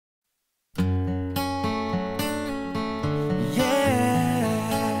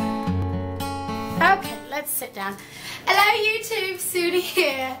let's sit down. Hello YouTube, Suni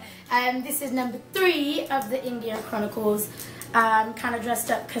here. This is number 3 of the India Chronicles. I'm kind of dressed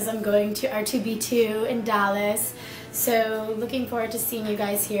up because I'm going to R2B2 in Dallas. So looking forward to seeing you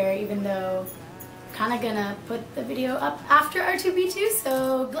guys here, even though I'm kind of gonna put the video up after R2B2.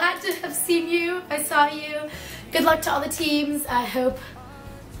 So glad to have seen you. I saw you. Good luck to all the teams. I hope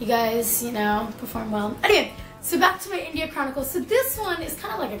you guys, perform well. Anyway, so back to my India Chronicles. So this one is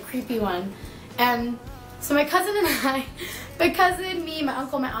kind of like a creepy one. And so my cousin and I, me, my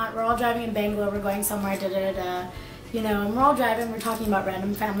uncle, my aunt, we're all driving in Bangalore. We're going somewhere, and we're all driving, we're talking about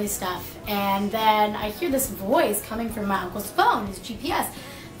random family stuff. And then I hear this voice coming from my uncle's phone, his GPS.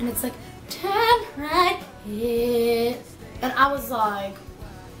 And it's like, turn right here. And I was like,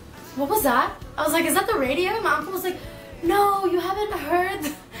 what was that? I was like, is that the radio? My uncle was like, no, you haven't heard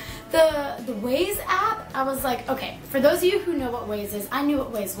the Waze app? I was like, okay, for those of you who know what Waze is, I knew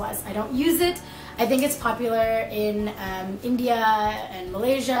what Waze was. I don't use it. I think it's popular in India and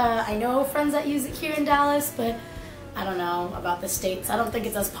Malaysia. I know friends that use it here in Dallas, but I don't know about the States. I don't think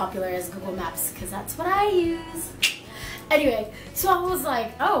it's as popular as Google Maps because that's what I use. Anyway, so I was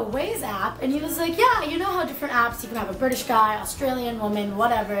like, oh, Waze app. And he was like, yeah, you know how different apps, you can have a British guy, Australian woman,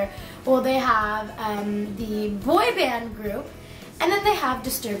 whatever. Well, they have the boy band group, and then they have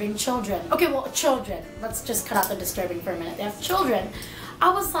disturbing children. Okay, well, children. Let's just cut out the disturbing for a minute. They have children. I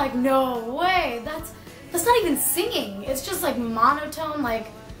was like, no way. That's not even singing. It's just like monotone, like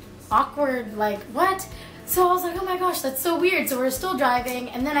awkward, like what? So I was like, oh my gosh, that's so weird. So we're still driving,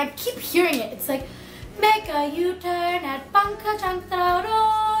 and then I keep hearing it. It's like, make a U-turn at Pankajantara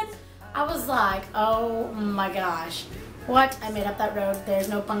Road. I was like, oh my gosh. What? I made up that road. There's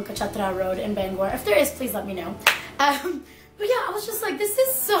no Pankajantara Road in Bangalore. If there is, please let me know. But yeah, I was just like, this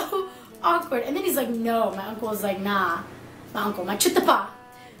is so awkward. And then he's like, no. My uncle was like, nah. My uncle, my chittappa.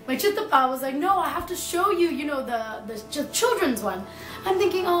 My chittappa was like, no, I have to show you, the children's one. I'm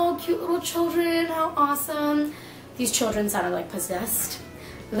thinking, oh, cute little children, how awesome. These children sounded like possessed.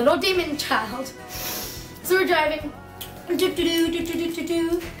 Little demon child. So we're driving.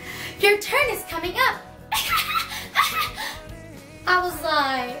 Do-do-do-do-do-do-do. Your turn is coming up. I was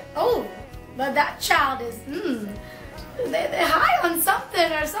like, oh, but that child is, they're high on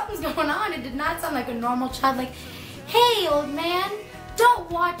something or something's going on. It did not sound like a normal child. Like, hey, old man, don't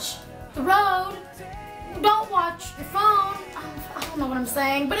watch the road. Don't watch your phone. I don't know what I'm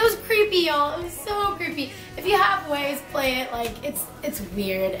saying, but it was creepy, y'all. It was so creepy. If you have Waze, play it. Like, it's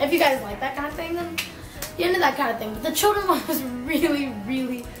weird. If you guys like that kind of thing, then you're into that kind of thing. But the children's one was really,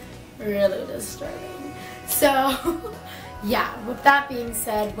 really, really disturbing. So, yeah, with that being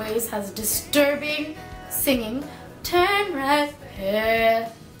said, Waze has disturbing singing. Turn right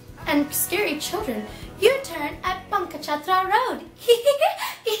here. And scary children. U-turn at Pankajantara Road.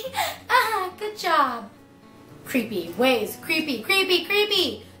 Good job. Creepy. Waze. Creepy, creepy,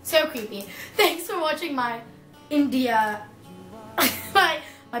 creepy. So creepy. Thanks for watching my India, my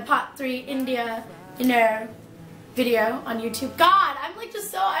part 3 India, video on YouTube. God, I'm like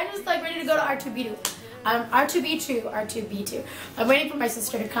I'm just like ready to go to R2B2. R2B2. I'm waiting for my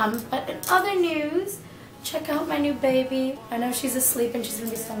sister to come. But in other news, check out my new baby. I know she's asleep and she's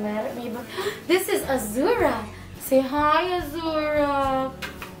gonna be so mad at me, but this is Azura. Say hi, Azura.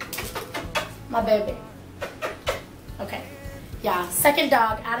 My baby. Okay. Yeah, second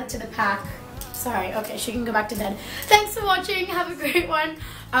dog added to the pack. Sorry, okay, she can go back to bed. Thanks for watching. Have a great one.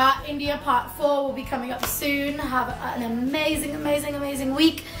 India Part 4 will be coming up soon. Have an amazing, amazing, amazing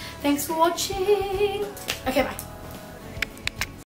week. Thanks for watching. Okay, bye.